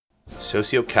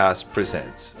Sociocast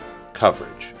presents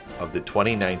coverage of the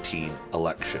 2019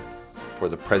 election for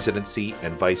the presidency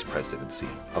and vice presidency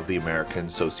of the American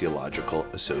Sociological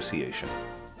Association.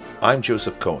 I'm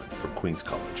Joseph Cohen from Queen's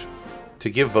College. To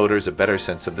give voters a better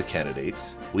sense of the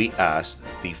candidates, we asked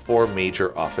the four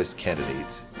major office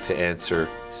candidates to answer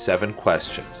 7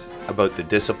 questions about the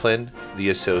discipline,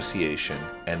 the association,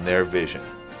 and their vision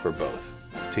for both.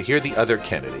 To hear the other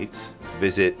candidates,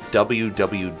 visit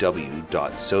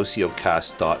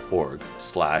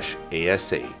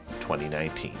www.sociocast.org/ASA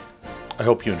 2019. I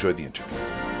hope you enjoyed the interview.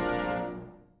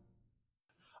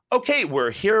 Okay,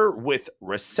 we're here with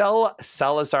Rhacel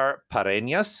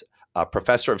Salazar-Parrenas, a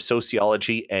professor of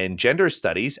sociology and gender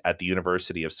studies at the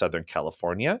University of Southern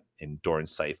California in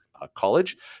Dornsife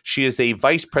College. She is a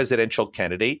vice presidential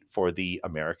candidate for the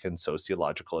American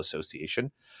Sociological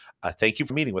Association. Thank you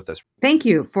for meeting with us. Thank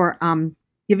you for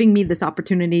giving me this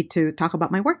opportunity to talk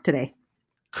about my work today.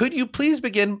 Could you please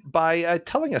begin by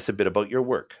telling us a bit about your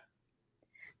work?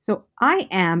 So I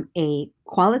am a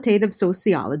qualitative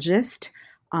sociologist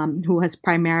who has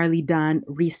primarily done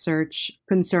research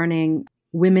concerning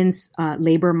women's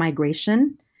labor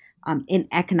migration in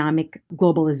economic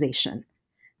globalization.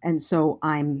 And so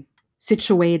I'm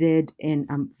situated in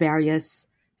various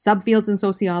subfields in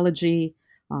sociology.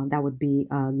 That would be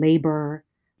labor,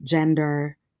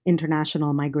 gender,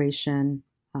 international migration,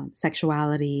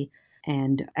 sexuality,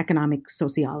 and economic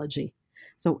sociology.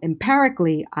 So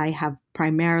empirically, I have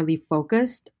primarily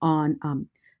focused on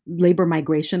labor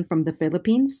migration from the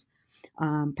Philippines,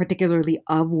 particularly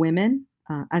of women,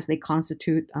 as they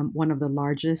constitute one of the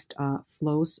largest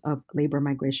flows of labor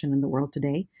migration in the world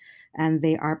today. And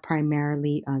they are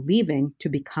primarily leaving to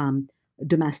become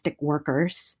domestic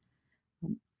workers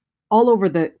all over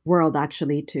the world,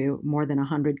 actually, to more than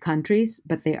 100 countries,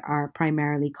 but they are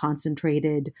primarily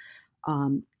concentrated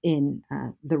in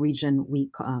the region we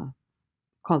call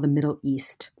the Middle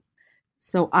East.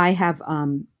 So I have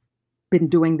been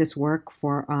doing this work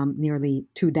for nearly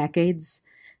 2 decades.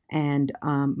 And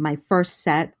my first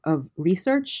set of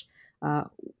research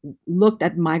looked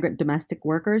at migrant domestic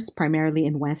workers, primarily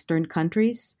in Western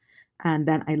countries. And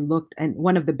then and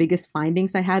one of the biggest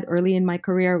findings I had early in my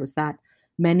career was that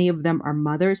many of them are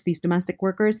mothers, these domestic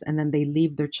workers, and then they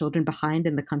leave their children behind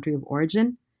in the country of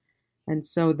origin. And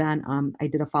so then I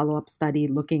did a follow-up study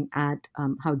looking at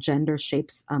how gender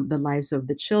shapes the lives of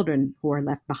the children who are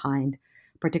left behind,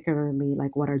 particularly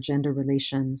like what are gender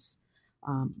relations,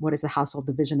 what is the household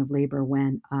division of labor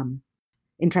when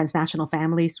in transnational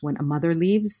families, when a mother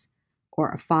leaves or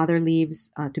a father leaves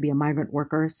to be a migrant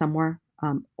worker somewhere,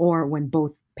 or when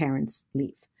both parents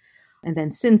leave. And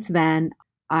then since then,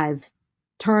 I've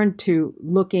turned to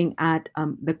looking at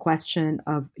the question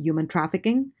of human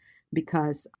trafficking,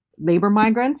 because labor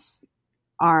migrants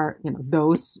are,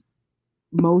 those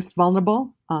most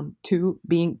vulnerable to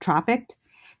being trafficked.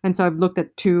 And so I've looked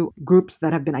at 2 groups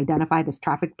that have been identified as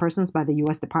trafficked persons by the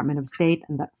U.S. Department of State,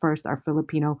 and that first are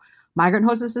Filipino migrant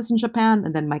hostesses in Japan,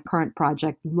 and then my current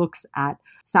project looks at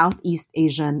Southeast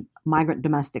Asian migrant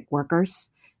domestic workers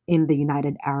in the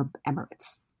United Arab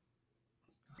Emirates.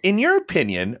 In your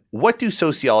opinion, what do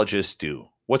sociologists do?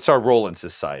 What's our role in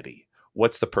society?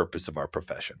 What's the purpose of our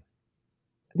profession?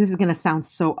 This is going to sound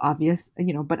so obvious,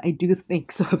 but I do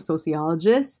think of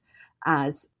sociologists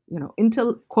as,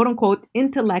 quote unquote,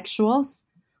 intellectuals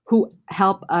who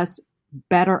help us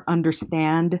better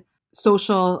understand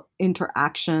social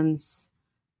interactions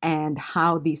and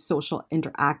how these social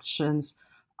interactions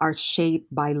are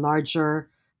shaped by larger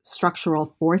structural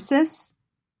forces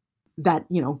that,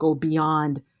 go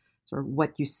beyond sort of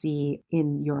what you see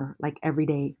in your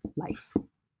everyday life.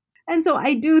 And so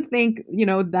I do think,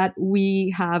 that we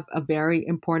have a very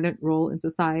important role in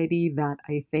society that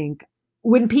I think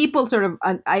when people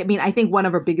I think one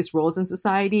of our biggest roles in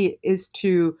society is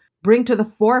to bring to the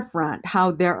forefront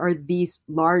how there are these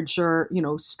larger,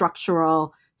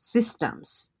 structural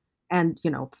systems and,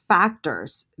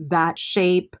 factors that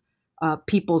shape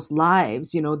people's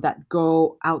lives, that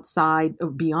go outside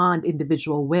of beyond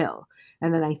individual will.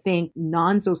 And then I think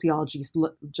non-sociologists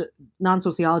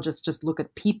just look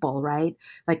at people, right?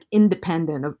 Like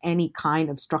independent of any kind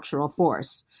of structural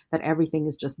force, that everything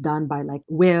is just done by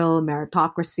will,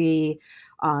 meritocracy,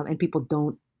 and people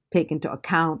don't take into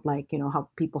account how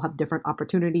people have different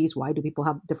opportunities. Why do people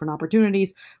have different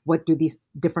opportunities? What do these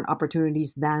different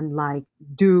opportunities then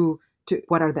do to,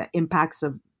 what are the impacts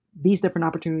of these different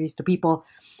opportunities to people?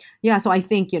 Yeah, so I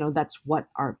think, that's what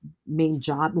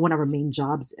one of our main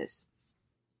jobs is.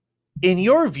 In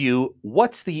your view,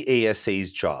 what's the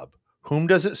ASA's job? Whom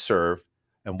does it serve,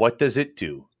 and what does it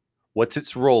do? What's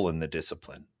its role in the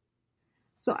discipline?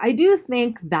 So I do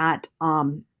think that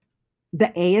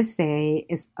the ASA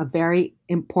is a very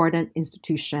important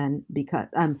institution because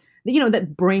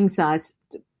that brings us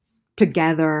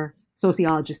together,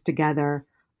 sociologists together,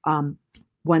 um,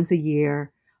 once a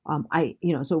year.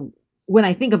 So when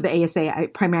I think of the ASA, I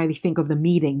primarily think of the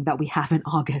meeting that we have in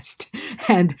August,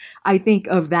 and I think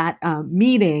of that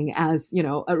meeting as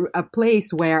a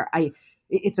place where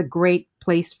it's a great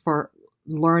place for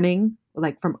learning,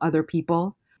 like from other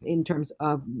people, in terms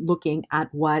of looking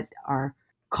at what our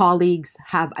colleagues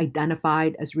have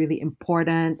identified as really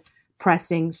important,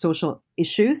 pressing social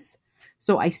issues.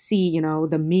 So I see,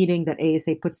 the meeting that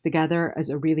ASA puts together as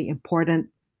a really important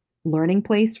learning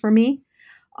place for me.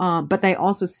 But I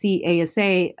also see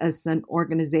ASA as an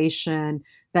organization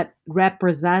that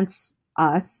represents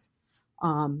us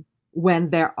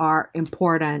when there are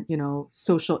important,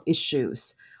 social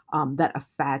issues that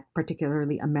affect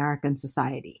particularly American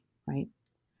society, right?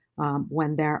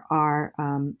 When there are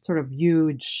sort of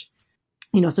huge,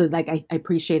 so like I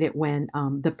appreciate it when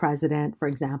the president, for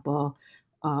example,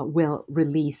 will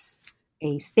release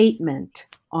a statement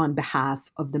on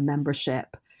behalf of the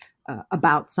membership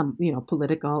about some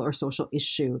political or social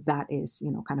issue that is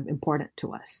kind of important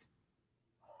to us.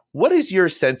 What is your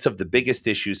sense of the biggest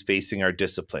issues facing our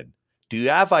discipline? Do you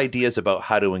have ideas about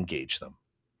how to engage them?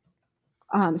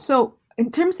 So in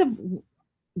terms of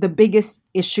the biggest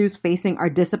issues facing our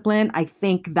discipline, I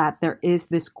think that there is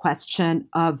this question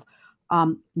of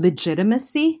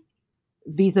legitimacy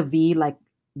vis-a-vis like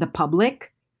the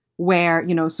public, where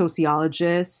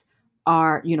sociologists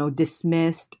are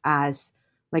dismissed as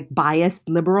like biased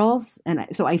liberals. And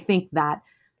so I think that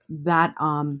that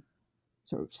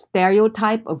sort of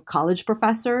stereotype of college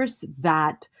professors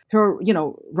that her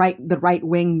the right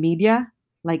wing media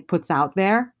like puts out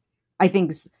there, I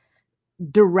think is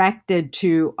directed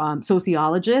to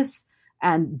sociologists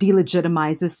and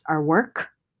delegitimizes our work.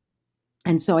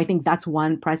 And so I think that's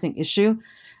one pressing issue.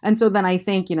 And so then I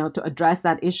think, to address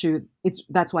that issue,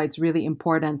 that's why it's really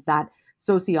important that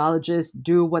sociologists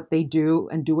do what they do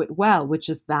and do it well, which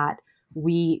is that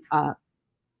we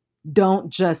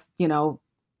don't just,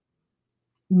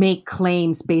 make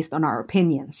claims based on our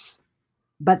opinions,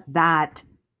 but that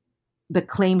the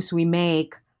claims we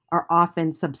make are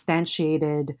often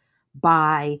substantiated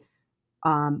by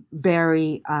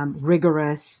very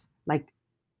rigorous, like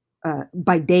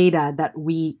by data that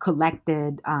we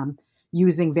collected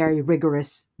using very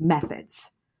rigorous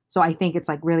methods. So I think it's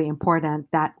like really important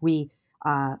that we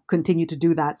continue to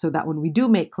do that, so that when we do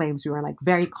make claims, we are like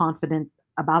very confident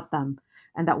about them,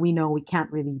 and that we know we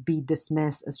can't really be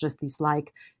dismissed as just these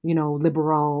like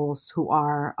liberals who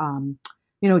are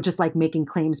just like making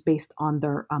claims based on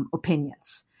their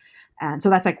opinions. And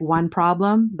so that's like one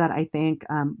problem that I think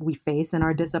we face in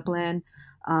our discipline.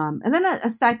 And then a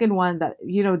second one that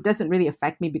doesn't really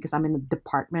affect me because I'm in a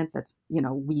department that's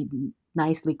we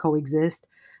nicely coexist,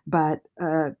 but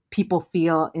people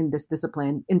feel in this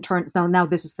discipline intern. Now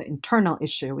this is the internal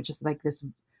issue, which is like this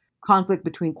conflict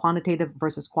between quantitative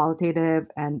versus qualitative,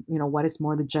 and what is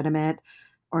more legitimate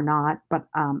or not. But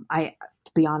I,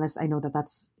 to be honest, I know that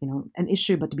that's an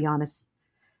issue. But to be honest,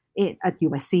 at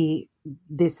USC,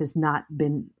 this has not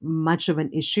been much of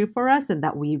an issue for us, and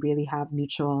that we really have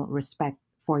mutual respect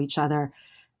for each other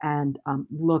and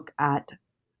look at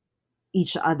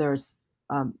each other's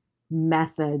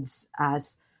methods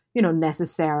as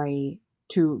necessary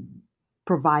to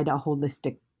provide a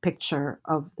holistic picture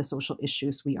of the social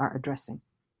issues we are addressing.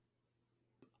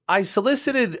 I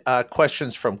solicited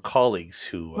questions from colleagues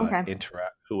Okay.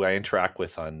 who I interact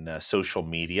with on social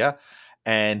media,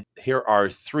 and here are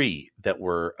three that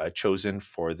were chosen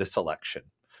for this election.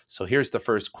 So here's the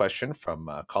first question from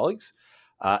colleagues: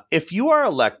 If you are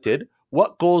elected,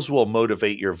 what goals will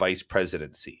motivate your vice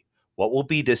presidency? What will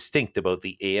be distinct about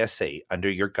the ASA under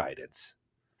your guidance?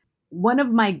 One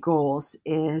of my goals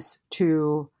is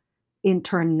to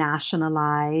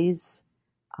internationalize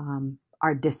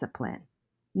our discipline,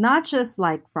 not just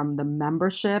like from the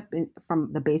membership,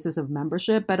 from the basis of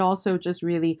membership, but also just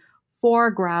really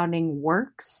foregrounding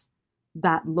works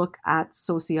that look at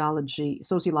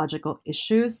sociological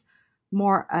issues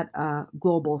more at a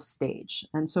global stage.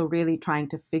 And so really trying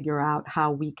to figure out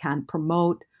how we can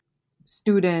promote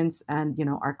students and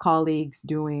our colleagues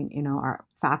doing our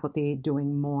faculty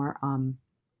doing more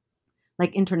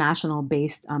like international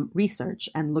based research,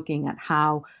 and looking at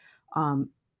how a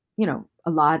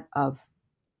lot of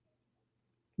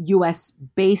US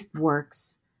based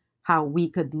works, how we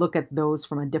could look at those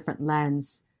from a different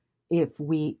lens if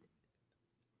we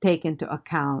take into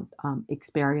account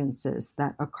experiences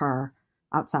that occur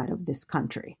outside of this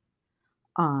country.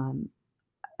 Um,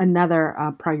 another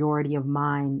priority of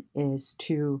mine is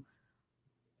to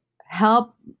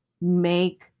help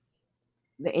make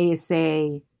the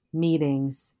ASA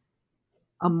meetings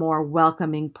a more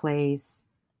welcoming place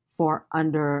for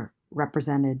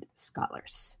underrepresented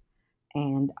scholars.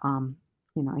 And,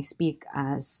 I speak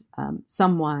as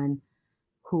someone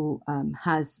who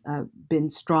has been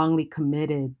strongly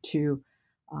committed to,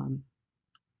 um,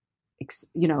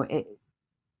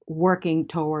 working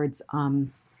towards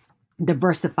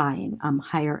diversifying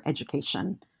higher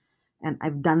education. And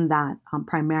I've done that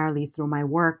primarily through my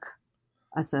work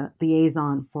as a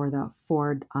liaison for the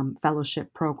Ford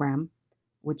Fellowship Program,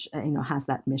 which has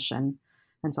that mission.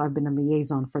 And so I've been a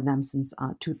liaison for them since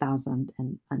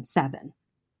 2007.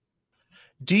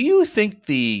 Do you think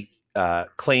the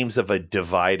claims of a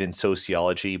divide in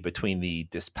sociology between the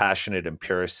dispassionate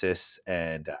empiricists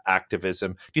and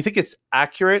activism, do you think it's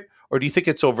accurate or do you think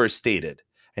it's overstated?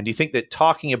 And do you think that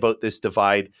talking about this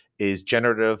divide is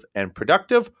generative and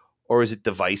productive or is it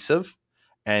divisive?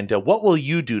 And what will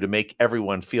you do to make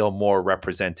everyone feel more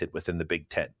represented within the Big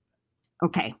Ten?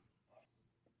 Okay.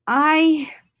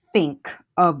 I think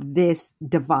of this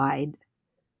divide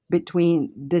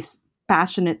between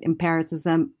dispassionate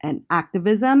empiricism and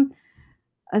activism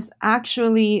as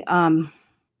actually,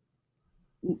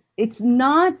 it's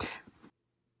not,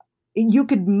 you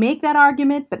could make that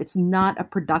argument, but it's not a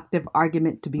productive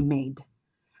argument to be made.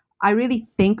 I really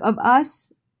think of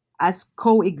us as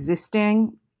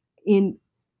coexisting in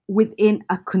within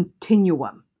a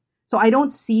continuum. So I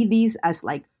don't see these as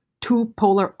like two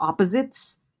polar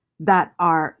opposites that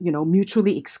are,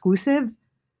 mutually exclusive,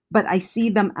 but I see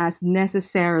them as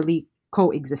necessarily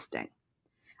coexisting.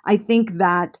 I think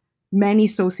that many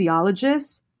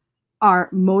sociologists are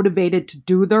motivated to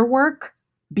do their work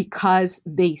because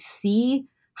they see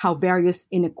how various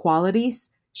inequalities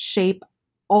shape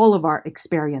all of our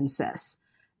experiences.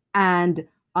 And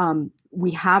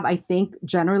we have, I think,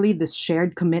 generally this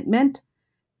shared commitment,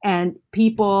 and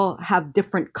people have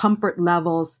different comfort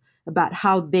levels about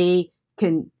how they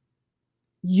can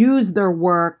use their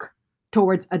work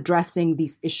towards addressing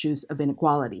these issues of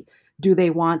inequality. Do they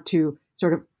want to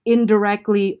sort of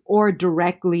indirectly or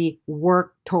directly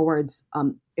work towards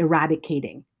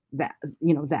eradicating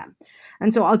them?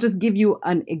 And so I'll just give you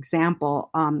an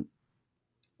example.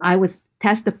 I was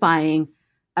testifying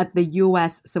at the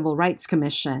U.S. Civil Rights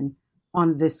Commission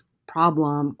on this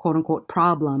problem, quote unquote,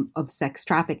 problem of sex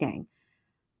trafficking.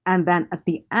 And then at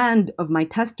the end of my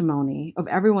testimony, of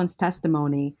everyone's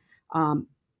testimony, um,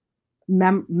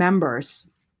 members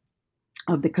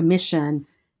of the commission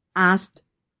asked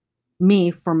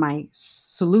me for my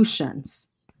solutions.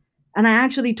 And I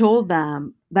actually told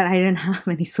them that I didn't have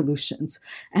any solutions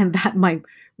and that my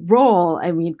role,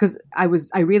 I mean, because I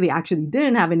really actually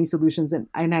didn't have any solutions. And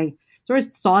I sort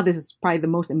of saw this as probably the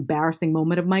most embarrassing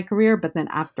moment of my career. But then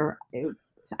after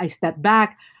I stepped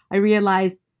back, I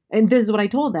realized, and this is what I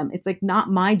told them, it's like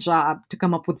not my job to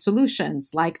come up with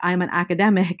solutions. Like I'm an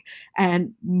academic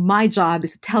and my job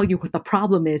is to tell you what the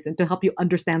problem is and to help you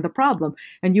understand the problem.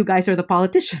 And you guys are the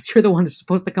politicians. You're the ones who's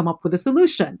supposed to come up with a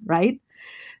solution, right?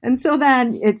 And so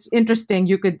then it's interesting.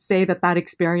 You could say that that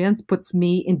experience puts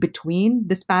me in between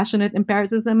dispassionate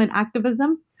empiricism and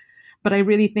activism. But I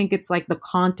really think it's like the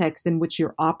context in which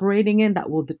you're operating in that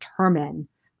will determine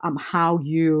how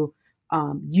you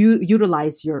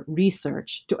utilize your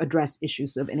research to address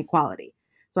issues of inequality.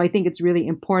 So I think it's really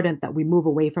important that we move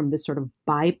away from this sort of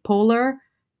bipolar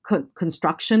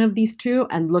construction of these two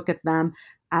and look at them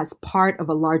as part of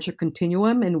a larger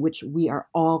continuum in which we are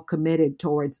all committed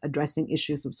towards addressing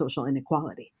issues of social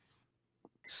inequality.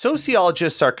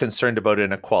 Sociologists are concerned about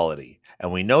inequality,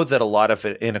 and we know that a lot of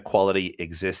inequality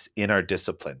exists in our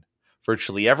discipline.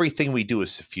 Virtually everything we do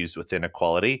is suffused with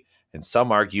inequality, and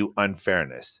some argue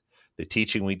unfairness. The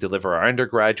teaching we deliver our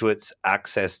undergraduates,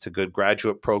 access to good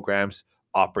graduate programs,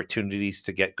 opportunities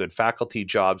to get good faculty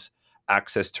jobs,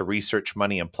 access to research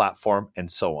money and platform, and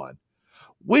so on.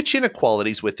 Which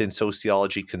inequalities within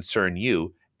sociology concern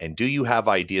you, and do you have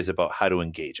ideas about how to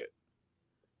engage it?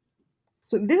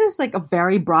 So this is like a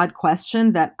very broad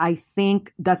question that I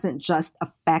think doesn't just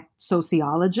affect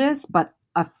sociologists, but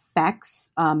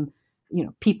affects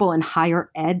people in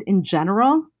higher ed in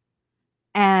general.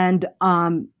 And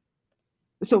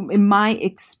so, in my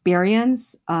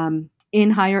experience in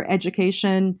higher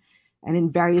education and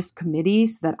in various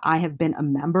committees that I have been a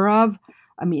member of,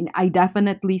 I mean, I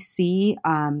definitely see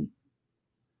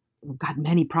got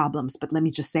many problems, but let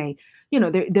me just say,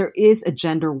 there is a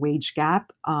gender wage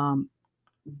gap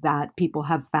that people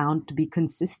have found to be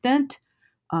consistent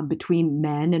between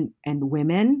men and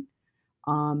women.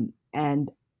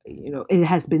 And it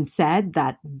has been said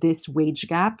that this wage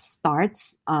gap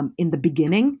starts in the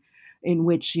beginning, in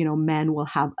which men will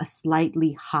have a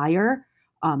slightly higher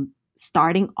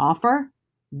starting offer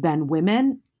than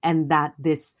women, and that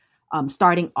this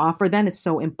starting offer then is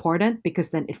so important because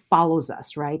then it follows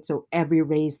us, right? So every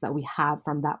raise that we have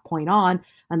from that point on,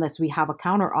 unless we have a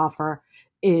counter offer,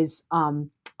 is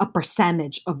a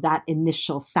percentage of that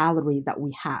initial salary that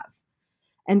we have.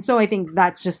 And so I think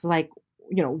that's just like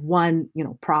one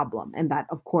problem, and that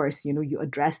of course you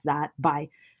address that by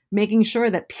making sure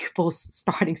that people's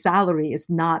starting salary is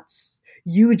not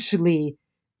hugely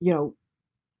you know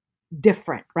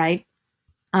different, right?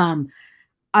 um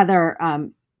Other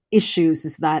issues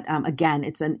is that again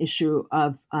it's an issue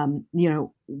of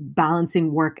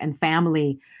balancing work and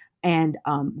family, and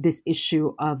this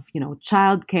issue of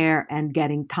childcare and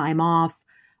getting time off,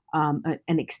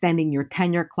 and extending your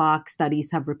tenure clock.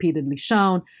 Studies have repeatedly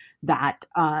shown that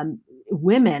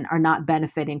women are not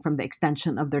benefiting from the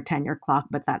extension of their tenure clock,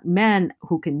 but that men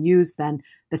who can use then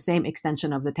the same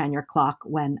extension of the tenure clock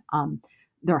when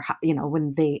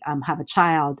when they have a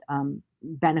child,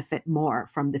 benefit more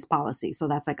from this policy. So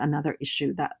that's like another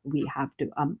issue that we have to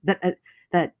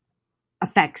that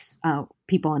affects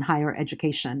people in higher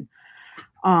education.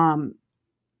 And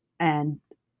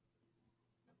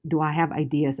do I have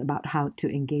ideas about how to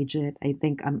engage it? I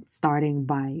think I'm starting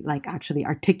by like actually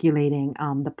articulating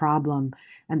the problem,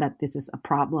 and that this is a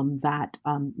problem that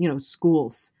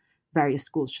various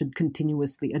schools should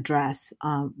continuously address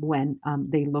when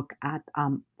they look at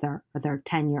their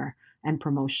tenure and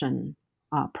promotion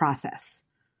process.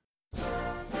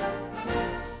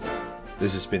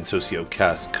 This has been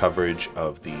Sociocast's coverage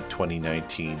of the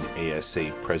 2019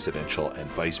 ASA presidential and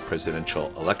vice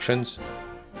presidential elections.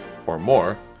 For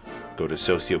more, go to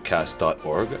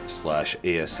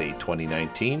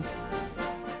sociocast.org/ASA2019.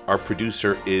 Our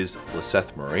producer is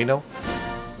Liseth Moreno.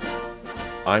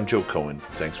 I'm Joe Cohen.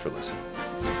 Thanks for listening.